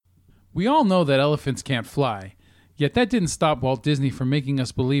We all know that elephants can't fly, yet that didn't stop Walt Disney from making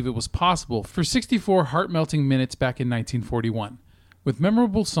us believe it was possible for 64 heart-melting minutes back in 1941. With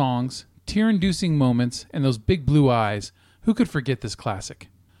memorable songs, tear-inducing moments, and those big blue eyes, who could forget this classic?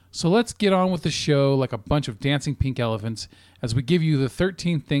 So let's get on with the show like a bunch of dancing pink elephants as we give you the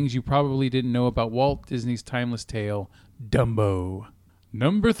 13 things you probably didn't know about Walt Disney's timeless tale, Dumbo.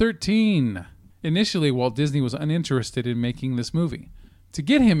 Number 13. Initially, Walt Disney was uninterested in making this movie. To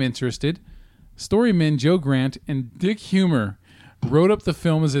get him interested, storymen Joe Grant and Dick Humer wrote up the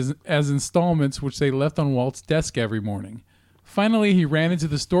film as installments which they left on Walt's desk every morning. Finally, he ran into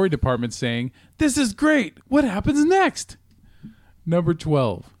the story department saying, "This is great! What happens next?" Number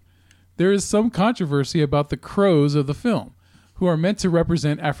 12. There is some controversy about the crows of the film, who are meant to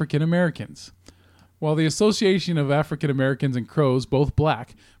represent African Americans. While the association of African Americans and crows, both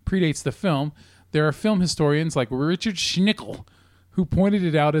black, predates the film, there are film historians like Richard Schnickel who pointed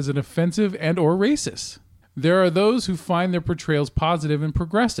it out as an offensive and or racist. There are those who find their portrayals positive and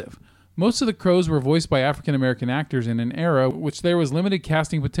progressive. Most of the crows were voiced by African American actors in an era which there was limited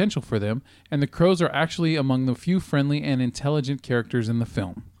casting potential for them, and the crows are actually among the few friendly and intelligent characters in the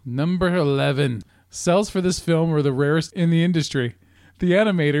film. Number 11. Cells for this film were the rarest in the industry. The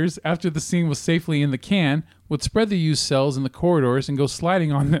animators, after the scene was safely in the can, would spread the used cells in the corridors and go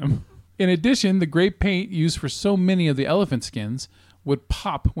sliding on them. In addition, the gray paint used for so many of the elephant skins would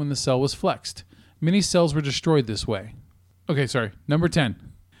pop when the cell was flexed. Many cells were destroyed this way. Number 10.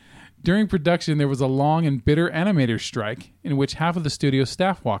 During production, there was a long and bitter animators strike in which half of the studio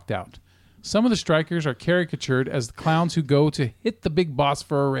staff walked out. Some of the strikers are caricatured as the clowns who go to hit the big boss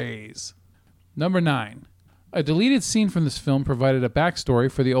for a raise. Number 9. A deleted scene from this film provided a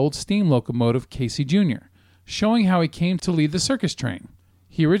backstory for the old steam locomotive Casey Jr., showing how he came to lead the circus train.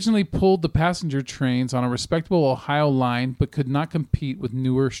 He originally pulled the passenger trains on a respectable Ohio line but could not compete with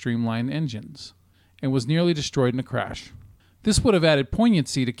newer streamlined engines, and was nearly destroyed in a crash. This would have added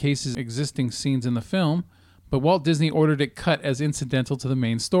poignancy to Casey's existing scenes in the film, but Walt Disney ordered it cut as incidental to the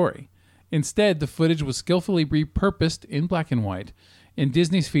main story. Instead, the footage was skillfully repurposed in black and white in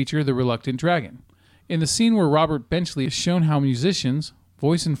Disney's feature The Reluctant Dragon. In the scene where Robert Benchley is shown how musicians,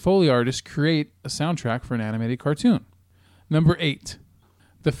 voice and Foley artists create a soundtrack for an animated cartoon. Number 8.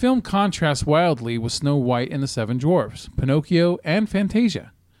 The film contrasts wildly with Snow White and the Seven Dwarfs, Pinocchio, and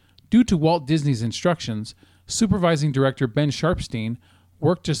Fantasia. Due to Walt Disney's instructions, supervising director Ben Sharpstein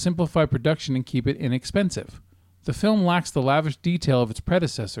worked to simplify production and keep it inexpensive. The film lacks the lavish detail of its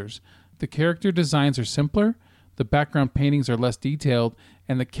predecessors. The character designs are simpler, the background paintings are less detailed,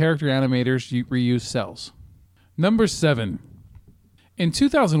 and the character animators reuse cells. Number 7. In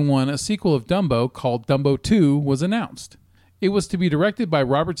 2001, a sequel of Dumbo called Dumbo 2 was announced. It was to be directed by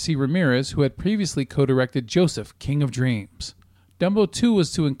Robert C. Ramirez, who had previously co-directed Joseph, King of Dreams. Dumbo 2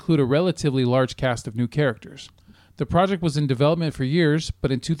 was to include a relatively large cast of new characters. The project was in development for years,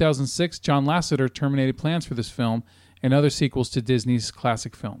 but in 2006, John Lasseter terminated plans for this film and other sequels to Disney's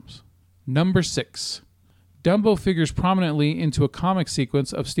classic films. Number 6. Dumbo figures prominently into a comic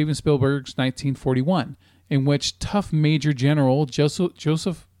sequence of Steven Spielberg's 1941, in which tough Major General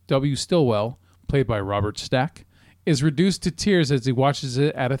Joseph W. Stilwell, played by Robert Stack, is reduced to tears as he watches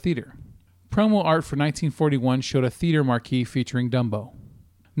it at a theater. Promo art for 1941 showed a theater marquee featuring Dumbo.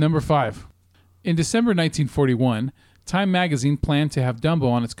 Number 5. In December 1941, Time magazine planned to have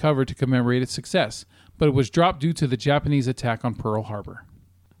Dumbo on its cover to commemorate its success, but it was dropped due to the Japanese attack on Pearl Harbor.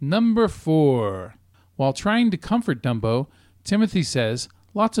 Number 4. While trying to comfort Dumbo, Timothy says,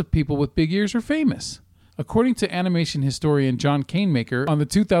 "Lots of people with big ears are famous." According to animation historian John Canemaker on the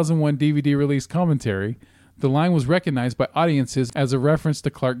 2001 DVD release commentary, the line was recognized by audiences as a reference to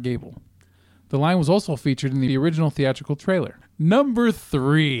Clark Gable. The line was also featured in the original theatrical trailer. Number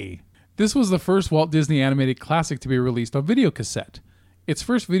 3. This was the first Walt Disney animated classic to be released on videocassette. Its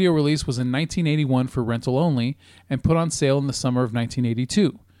first video release was in 1981 for rental only and put on sale in the summer of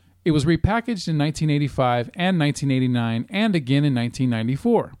 1982. It was repackaged in 1985 and 1989 and again in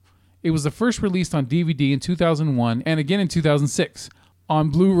 1994. It was the first released on DVD in 2001 and again in 2006. On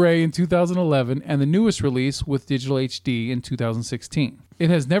Blu-ray in 2011, and the newest release with digital HD in 2016. It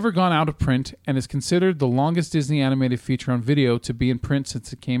has never gone out of print and is considered the longest Disney animated feature on video to be in print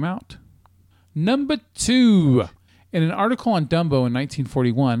since it came out. Number 2. In an article on Dumbo in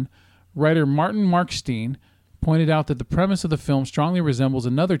 1941, writer Martin Markstein pointed out that the premise of the film strongly resembles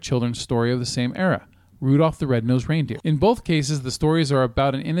another children's story of the same era, Rudolph the Red-Nosed Reindeer. In both cases, the stories are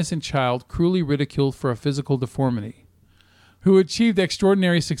about an innocent child cruelly ridiculed for a physical deformity, who achieved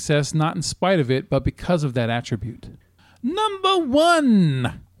extraordinary success not in spite of it, but because of that attribute. Number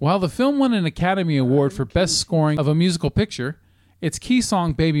 1! While the film won an Academy Award for Best Scoring of a Musical Picture, Its key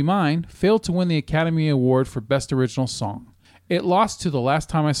song, Baby Mine, failed to win the Academy Award for Best Original Song. It lost to The Last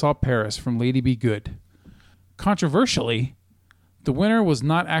Time I Saw Paris from Lady Be Good. Controversially, the winner was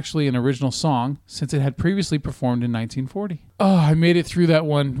not actually an original song, since it had previously performed in 1940. Oh, I made it through that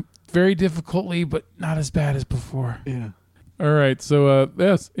one very difficultly, but not as bad as before. Yeah. All right, so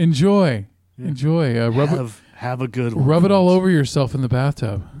yes, enjoy. Yeah. Enjoy. Have a good one. Rub it all over yourself in the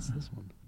bathtub. This